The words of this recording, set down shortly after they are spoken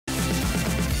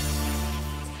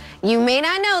You may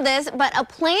not know this, but a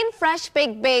plain fresh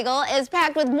baked bagel is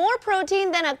packed with more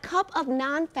protein than a cup of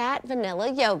non-fat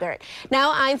vanilla yogurt.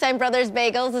 Now, Einstein Brothers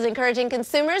Bagels is encouraging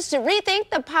consumers to rethink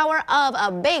the power of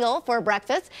a bagel for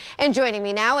breakfast. And joining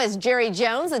me now is Jerry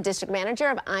Jones, the district manager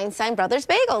of Einstein Brothers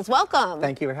Bagels. Welcome.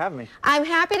 Thank you for having me. I'm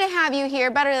happy to have you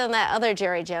here, better than that other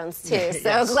Jerry Jones too. So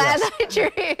Yes, glad yes. that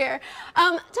you're here.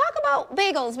 Talk about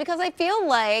bagels, because I feel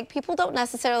like people don't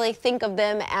necessarily think of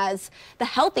them as the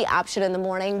healthy option in the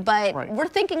morning, but Right. we're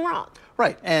thinking wrong.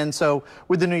 Right, and so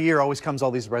with the new year always comes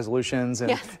all these resolutions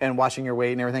and, Yes. and watching your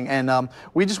weight and everything, and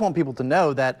we just want people to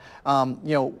know that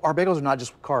our bagels are not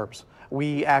just carbs.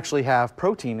 We actually have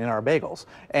protein in our bagels,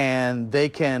 and they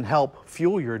can help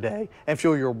fuel your day and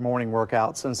fuel your morning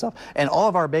workouts and stuff. And all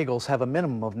of our bagels have a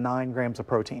minimum of 9 grams of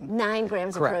protein. 9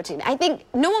 grams Correct. of protein. I think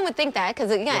no one would think that, because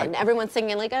again, Right. everyone's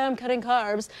thinking like, oh, I'm cutting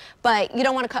carbs, but you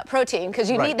don't want to cut protein because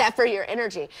you Right. need that for your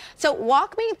energy. So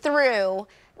walk me through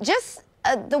just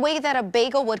the way that a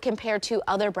bagel would compare to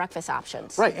other breakfast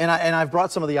options. Right, and I've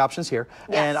brought some of the options here,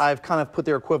 Yes. and I've kind of put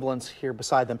their equivalents here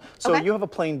beside them. So Okay. you have a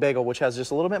plain bagel, which has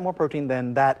just a little bit more protein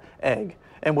than that egg.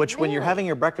 And which, when you're Really? having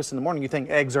your breakfast in the morning, you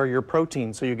think eggs are your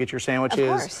protein, so you get your sandwiches,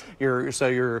 course.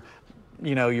 your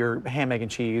ham, egg,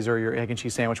 and cheese, or your egg and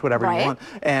cheese sandwich, whatever Right. you want.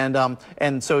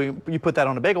 And so you put that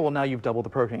on a bagel. Well, now you've doubled the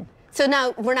protein. So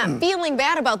now we're not feeling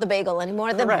bad about the bagel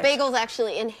anymore. The Correct. bagel's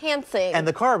actually enhancing. And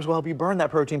the carbs will help you burn that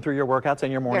protein through your workouts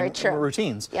and your morning Very true.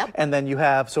 routines. Yep. And then you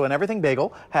have, so an everything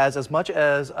bagel has as much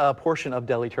as a portion of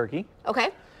deli turkey. Okay.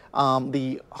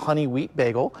 The honey wheat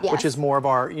bagel, Yes. which is more of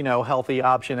our, healthy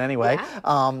option anyway.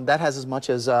 Yeah. That has as much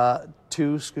as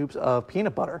 2 scoops of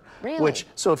peanut butter. Really?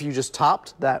 So if you just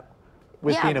topped that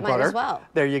with Yeah, peanut might butter, as well.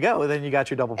 there you go. Then you got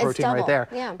your double protein right double, there.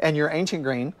 yeah. And your ancient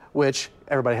grain, which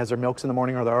everybody has their milks in the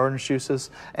morning or their orange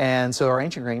juices, and so our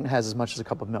ancient grain has as much as a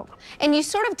cup of milk. And you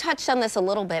sort of touched on this a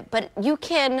little bit, but you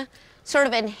can sort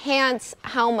of enhance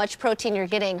how much protein you're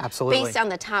getting Absolutely. based on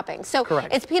the topping. So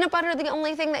Correct. is peanut butter the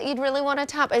only thing that you'd really want to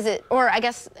top? Is it, or I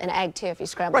guess an egg too if you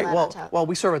scramble Right. that on top? Well,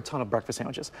 we serve a ton of breakfast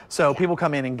sandwiches. So people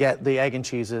come in and get the egg and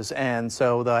cheeses, and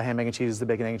so the ham, egg, and cheese, the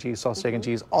bacon, egg, and cheese, sausage, egg, and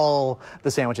cheese, all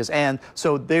the sandwiches. And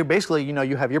so they're basically,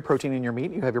 you have your protein in your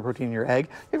meat, you have your protein in your egg,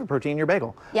 you have your protein in your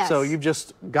bagel. Yes. So you've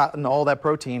just gotten all that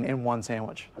protein in one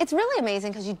sandwich. It's really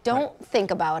amazing because you don't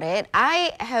think about it.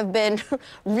 I have been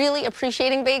really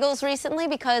appreciating bagels recently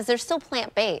because they're still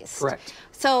plant-based. Correct.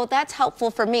 So that's helpful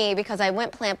for me because I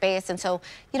went plant-based, and so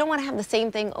you don't want to have the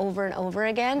same thing over and over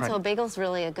again. Right. So a bagel's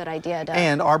really a good idea to...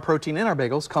 And our protein in our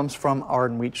bagels comes from our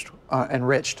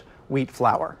enriched wheat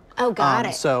flour. Oh, got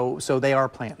it. So they are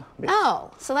plant. Oh,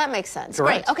 so that makes sense.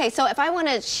 Correct. Great. Okay, so if I want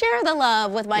to share the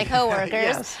love with my coworkers,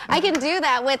 Yes. I can do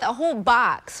that with a whole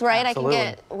box, right? Absolutely.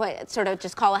 I can get, sort of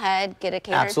just call ahead, get it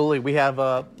catered? Absolutely. We have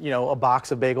a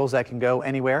box of bagels that can go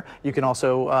anywhere. You can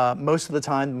also, most of the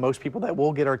time, most people that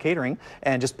will get our catering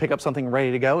and just pick up something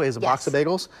ready to go is a box of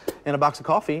bagels and a box of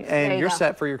coffee, and you're go.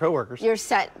 set for your coworkers. You're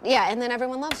set. Yeah, and then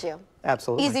everyone loves you.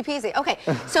 Absolutely. Easy peasy. Okay,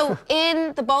 so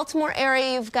in the Baltimore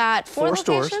area, you've got 4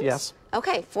 locations? stores, yes.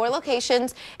 Okay, 4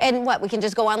 locations. And what, we can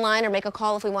just go online or make a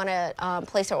call if we want to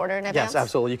place our order in advance? Yes,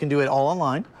 absolutely. You can do it all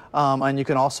online. And you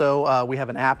can also, we have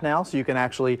an app now, so you can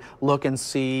actually look and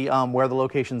see where the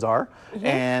locations are.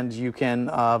 And you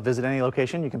can visit any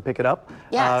location, you can pick it up,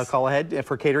 Yes. call ahead.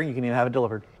 For catering, you can even have it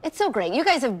delivered. It's so great. You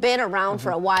guys have been around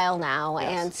for a while now,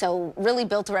 Yes. and so really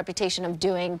built a reputation of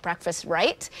doing breakfast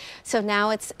right. So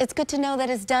now it's good to know that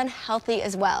it's done healthy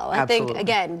as well. I think, Absolutely.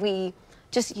 again,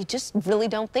 you just really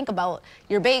don't think about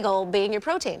your bagel being your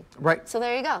protein. Right. So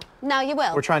there you go. Now you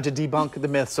will. We're trying to debunk the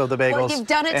myths of the bagels. Well, you've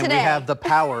done it and today. we have the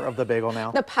power of the bagel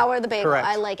now. The power of the bagel. Correct.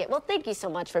 I like it. Well, thank you so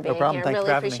much for being problem. here. Thank you Really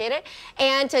for having me. appreciate it.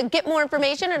 And to get more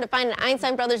information or to find an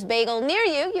Einstein Brothers bagel near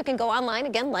you, you can go online,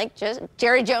 again, like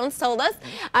Jerry Jones told us,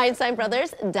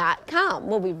 EinsteinBrothers.com.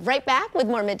 We'll be right back with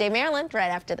more Midday Maryland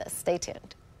right after this. Stay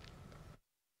tuned.